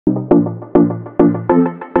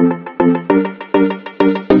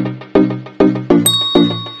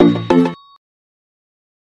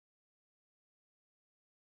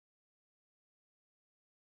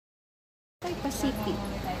Pacific.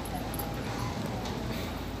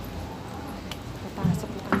 Papasok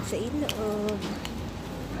na kami sa ilog.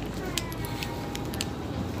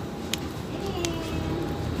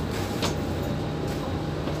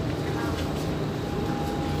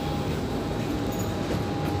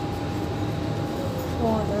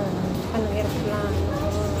 Water. Anong aeroplano.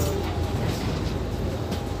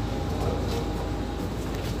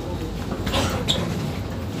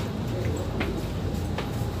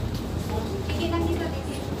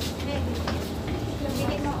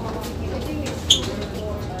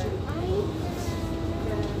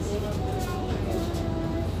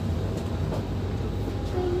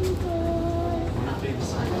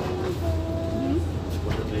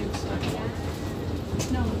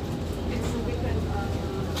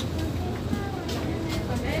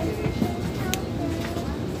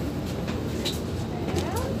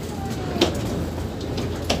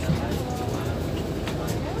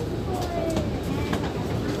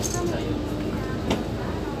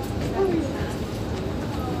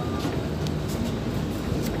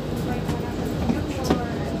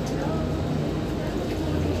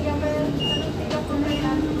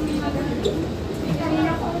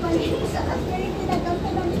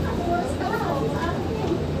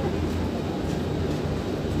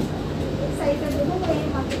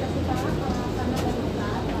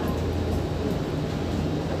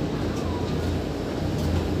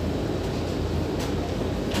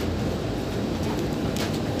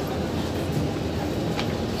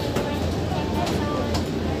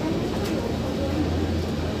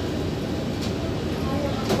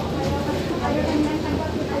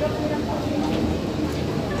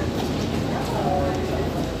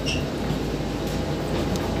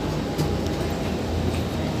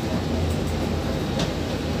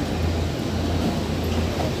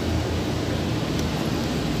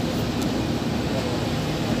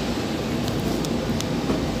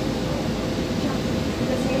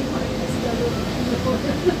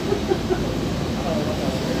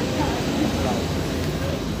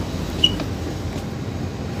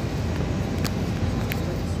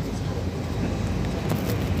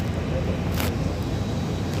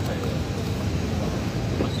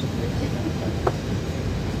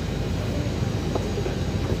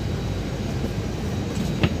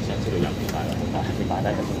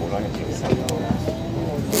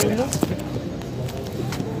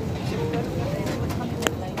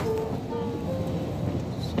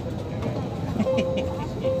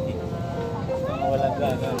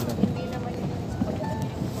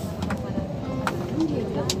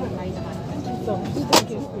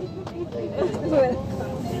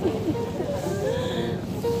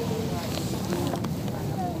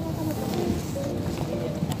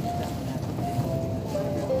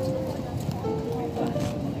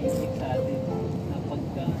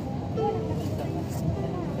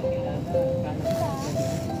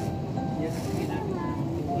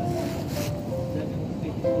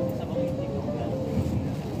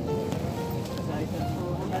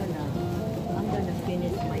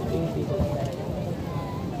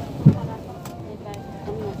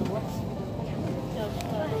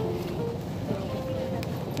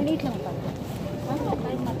 Maliit lang pa.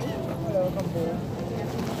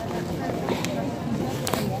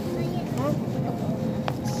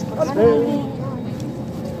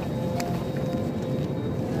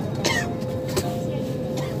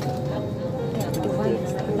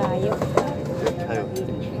 Layo.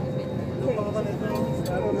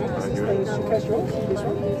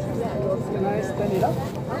 Stand it up.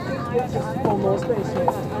 For more space,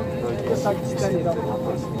 yes. Just like stand it up.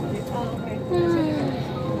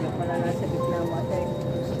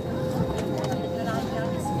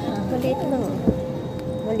 Maliit lang.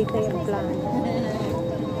 Maliit na yung plan.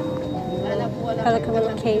 Kala ka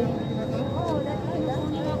walang cake.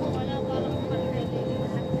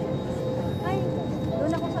 Ay,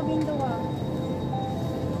 doon ako sa window ah.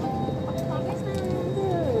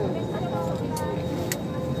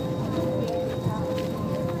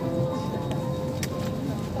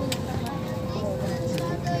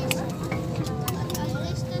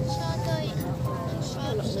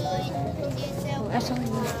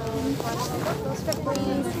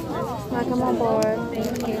 Welcome aboard.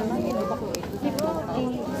 Thank you.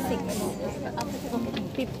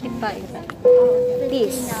 55.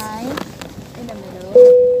 Please. In the middle.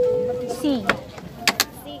 C.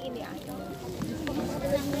 C in the aisle.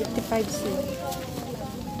 55C.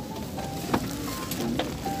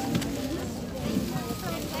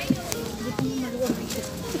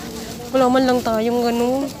 Wala man lang tayong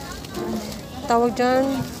gano'n. Tawag dyan,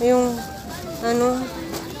 yung, ano,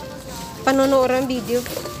 panonood ng video.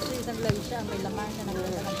 Naglagay siya, may laman siya,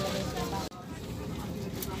 naglagay siya.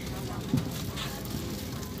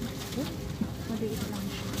 Maliit lang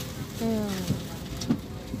siya. Ayan.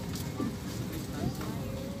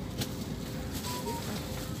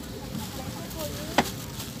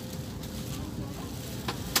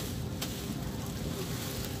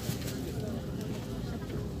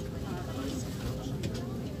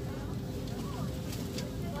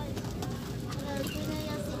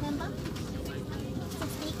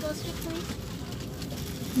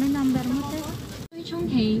 May number mo, te? 吹充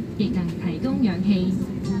氣亦能提供氧氣。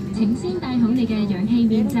請先戴好你嘅氧氣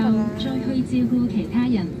面罩，再去照顧其他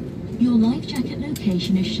人。Your life jacket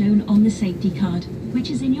location is shown on the safety card, which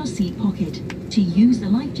is in your seat pocket. To use the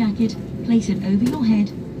life jacket, place it over your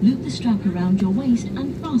head, loop the strap around your waist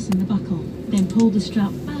and fasten the buckle. Then pull the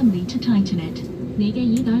strap firmly to tighten it. 你嘅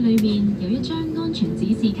耳袋裏面有一張安全指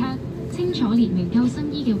示卡，清楚列明救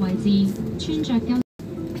生衣嘅位置。穿着救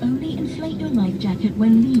Only inflate your life jacket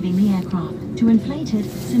when leaving the aircraft. To inflate it,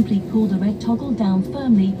 simply pull the red toggle down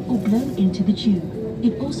firmly or blow into the tube.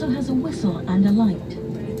 It also has a whistle and a light.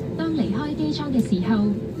 當離開機艙嘅時候，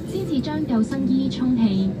先至將救生衣充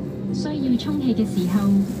氣。需要充氣嘅時候，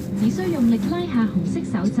只需用力拉下紅色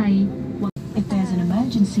手掣。If there's an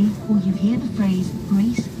emergency or you hear the phrase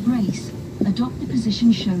brace, brace, adopt the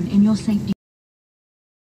position shown in your safety